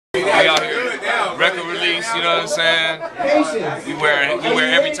record release, you know what I'm saying? We wear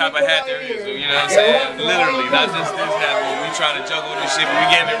every type of hat there is, you know what I'm saying? Literally, not just this hat, but we trying to juggle this shit, but we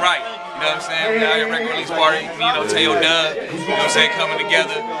getting it right. You know what I'm saying? We got your record release party, Equipto Otayo Dubb, you know what I'm saying? Coming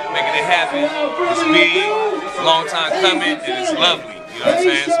together, making it happen. It's big, long time coming, and it's lovely. You know what I'm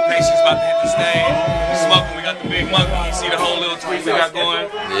saying? Some patients about to hit the stage. We smoking, we got the big monkey. You see the whole little tweet we got going?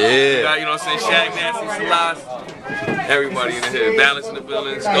 Yeah. We got, you know what I'm saying? Shaq, Nancy, Salas. Everybody in the hood. Balance in the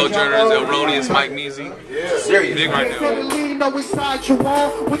building. Sojourners, Elronius, Mike Measy. Serious. Big right now. Know which side you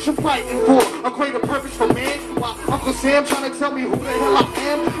on, what you fighting for. A greater purpose for man. While Uncle Sam trying to tell me who the hell I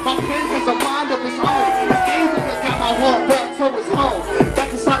am. My pen has a mind of its own. The evil has got my heart back to its home. Back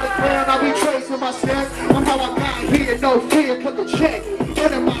inside the ground, I be tracing my steps. I'm how I got here, no fear, cut the check.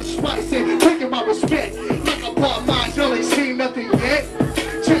 Getting my stripes and taking my respect. Like I bought mine, you ain't seen nothing yet.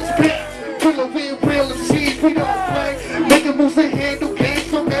 Just bet, pull a win, real and see, we don't play. Making moves and handle games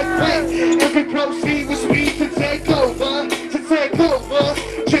from that play. Every proceed with speed to take over, to take over.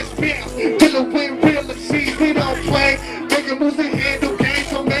 Just bet, pull a win, real and see, we don't play. Making moves and handle games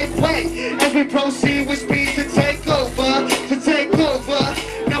from that play. Every proceed with speed to take over, to take over.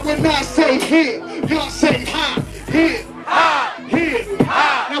 Now when I say here, y'all say hi, here. Here,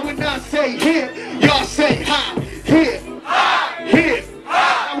 now when I say here, y'all say hi, here, here.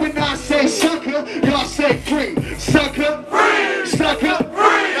 Now when I say sucker, y'all say free, sucker, free, sucker,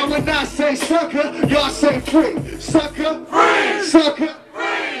 free. Now when I say sucker, y'all say free, sucker, free, sucker,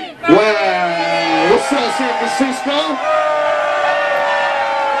 free. Well, what's up, San Francisco?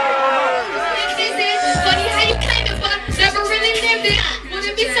 Funny how you claim it, but never really lived it.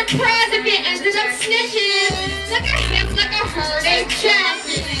 Wouldn't be surprised if you ended up snitching. Like a hip, like a herd ain't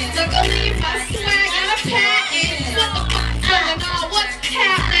chatting. Like a leave my swag and a patent. What the fuck going on? What's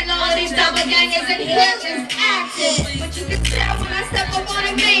happening? All of these double gangers in here just acting. But you can tell when I step up on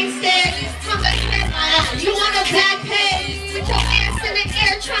the main stage. I'm a headliner, you on a back page. With your ass in the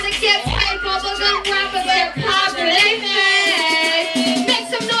air trying to get paid. Bubblegum rapper, but they're popular, they made. Make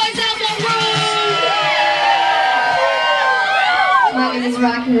some noise, Elbo Room. My name is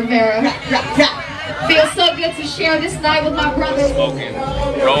Rivera. Feels so good to share this night with my brothers. Smoking,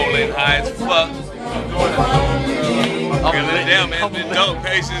 rolling, high as fuck. Feeling it down, man. It's been dope.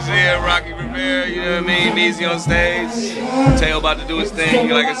 Patience here, Rocky Rivera, you know what I mean? Measy on stage. Tail about to do his thing.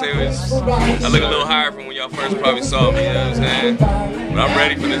 Like I said, I look a little higher from when y'all first probably saw me, you know what I'm saying? But I'm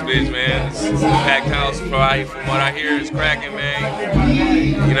ready for this bitch, man. It's a packed house, probably from what I hear, it's cracking, man.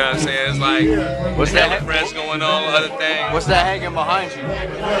 You know what I'm saying? It's like, what's that fresh going on, other things. What's that hanging behind you?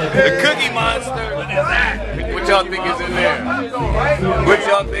 The Cookie Monster. What is that? What y'all think is in there? What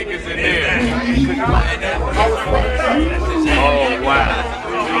y'all think is in there? Oh wow.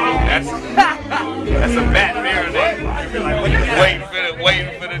 That's a bat marinade.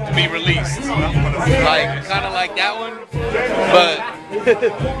 Waiting for it to be released. Like kind of like that one, but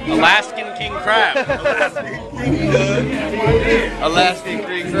Alaskan king crab. Alaskan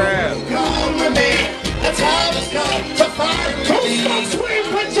king crab. The time has come to fight. Don't stop swing,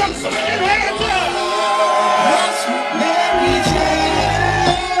 put your fucking hands up. That's Mary Jane.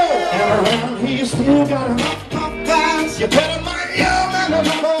 And around here you still got enough Popeyes. You better mind your man another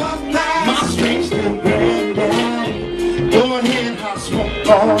Popeyes. My strings still burn down. Go ahead, hot smoke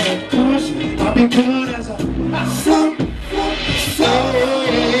all that push. I'll be good as a float.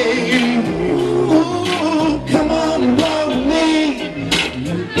 Ooh, come on and roll with me.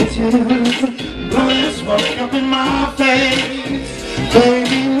 It's blowing smoke up in my face,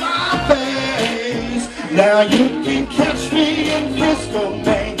 baby, my face. Now you can catch me in Frisco,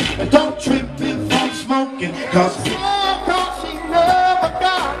 man, but don't trip if I'm smoking, cause she never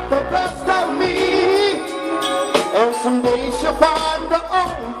got the best of me. And someday she'll find her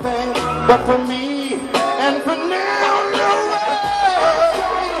own thing, but for me, and for now, no way.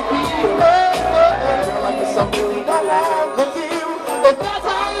 Like it's something we don't want to do, if that's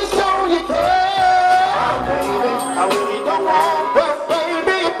how you show you care. Baby, I really don't want, but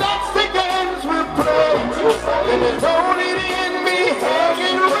baby, if that's the games we play, then it's only in me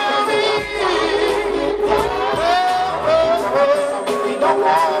hanging around me. I really don't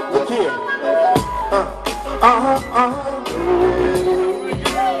want to kill.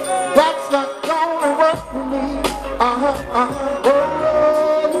 That's not gonna work for me.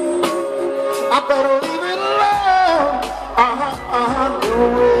 I better leave it alone. No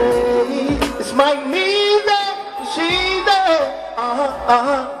way. It's my me that she there.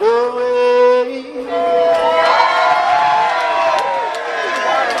 No way.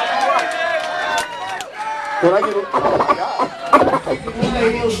 Can I get it?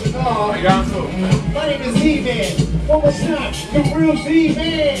 My name is He-Man. One more time, the real Z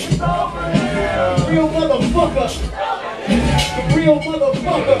man. Real motherfucker. The real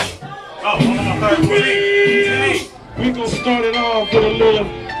motherfucker. We gonna start it off with a little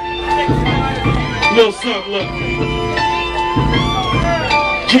something, look.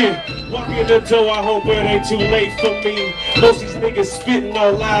 Yeah, walking in the door, I hope it ain't too late for me. Most these niggas spitting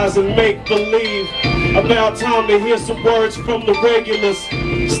on lies and make believe. About time to hear some words from the regulars.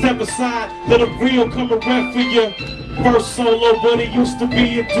 Step aside, let a real come and rep for you. First solo, but it used to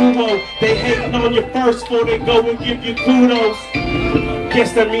be a duo. They hating on you first before they go and give you kudos.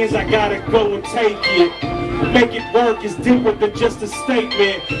 Guess that means I gotta go and take it. Make it work is deeper than just a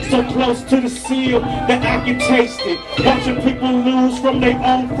statement. So close to the seal that I can taste it. Watching people lose from their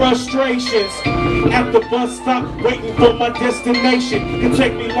own frustrations. At the bus stop, waiting for my destination. It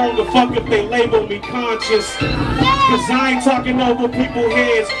take me longer, fuck if they label me conscious. Cause I ain't talking over people's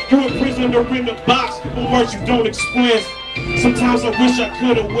heads. You a prisoner in the box for words you don't express. Sometimes I wish I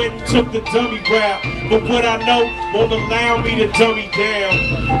could've went and took the dummy route, but what I know won't allow me to dummy down.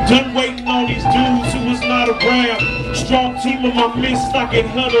 Done waiting on these dudes who was not around. Strong team of my midst I can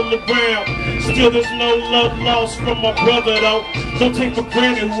huddle around. Still there's no love lost from my brother though. Don't take for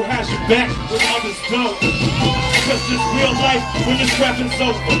granted who has your back when others don't. Cause this real life when this rapping's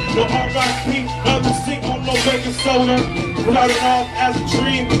over. No R.I.P. others sing on no baking soda. Started off as a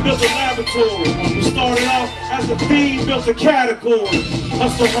dream, built a laboratory. We started off as a theme, built a category.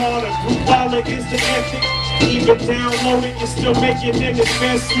 Hustle hard and group while against the ethic. Even download it, you're still making an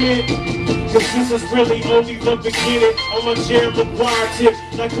investment. Cause this is really only the beginning. On my Jerry Maguire tip,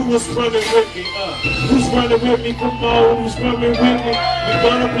 like who was running with me? Who's running with me? Come on, who's running with me? We're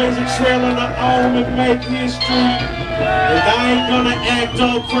gonna blaze a trail on our own and make history. And I ain't gonna act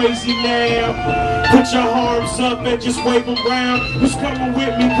all crazy now. Put your arms up and just wave them round. Who's coming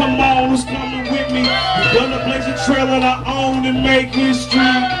with me? Come on, who's coming with me? We're gonna blaze a trail on our own and make history.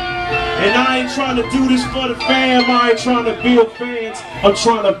 And I ain't trying to do this for the fam. I ain't trying to build fans. I'm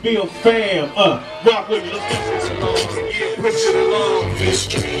trying to build fam. Rock with me. Let's go. Push it along.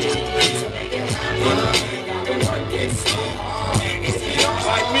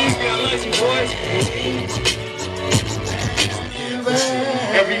 Like me, I love you, boys.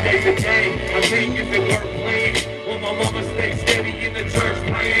 Every day's a day. I think it's a work plan. When my mama stays steady in the church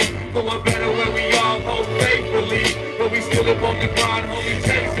praying for a better where we all hope faithfully. But we still live on the grind, homie,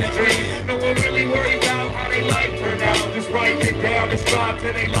 chasing dreams. No one really worried about how they life turned out. Just write it down and strive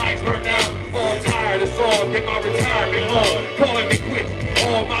till they lives burn out. All tired of all, get my retirement home. Calling me quit,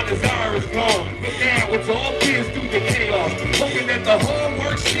 all my desire is gone. But now it's all fears through the chaos. Hoping that the hard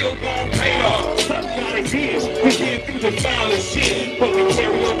work still gon' pay off. Something gotta give, we get through the violent shit. But we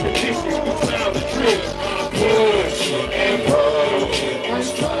carry on traditions, we found the trip. I push and push and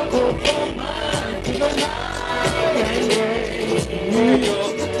struggle for mine to the light.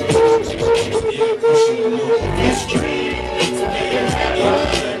 This dream to make it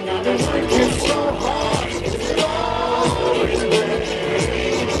happen. Now the work is so hard. It's always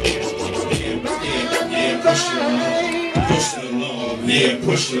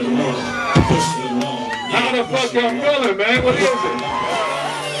push it along. How the fuck y'all feeling, man? What is it?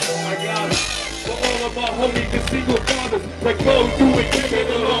 I got it. For all of my homies and single fathers that go through and kick it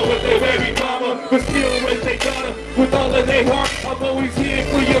along with their baby mama, but still raise their daughter with all of their heart. I'm always here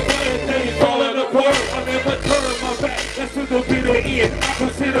for your better days, falling apart. I never turn my back, that's to the bitter end. I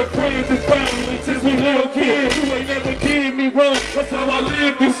consider friends and family since we little kids. You ain't never did me wrong, that's how I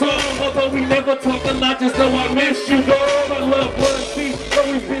live this song. Although we never talk a lot, just know I miss you, dog. My loved ones, see,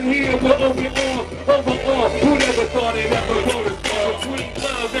 always been here, we're overall. Who never thought it ever go this far? Between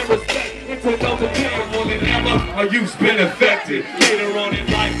love and respect, it's another day more than ever. Our youth's been affected. Later on in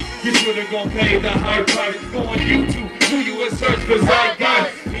life, you should've gonna pay the high price. Go on YouTube, do you a search for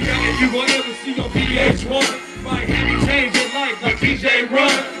Zeitgeist? Yeah, you gon' ever see on VH1. Might have you change your life like DJ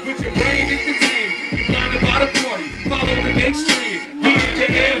Run. With your brain entertained, you blinded by the party. Follow the extreme, be in the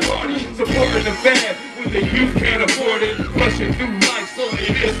air party. Supporting the fam when the youth can't afford it. Rushing through life so it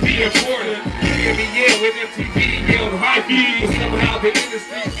is be important. Hear me yell with MTV yelled hype. But somehow the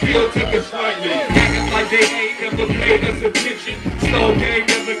industry still took us lightly. Acting like they ain't never paid us attention. Slow game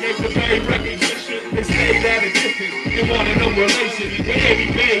never gave the Bay recognition. They stayed at a distance, they wanted no relation. With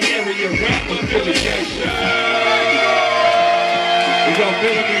every Bay Area rap affiliation. Is y'all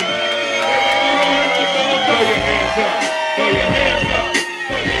feeling me? Throw your hands up. Throw your hands up.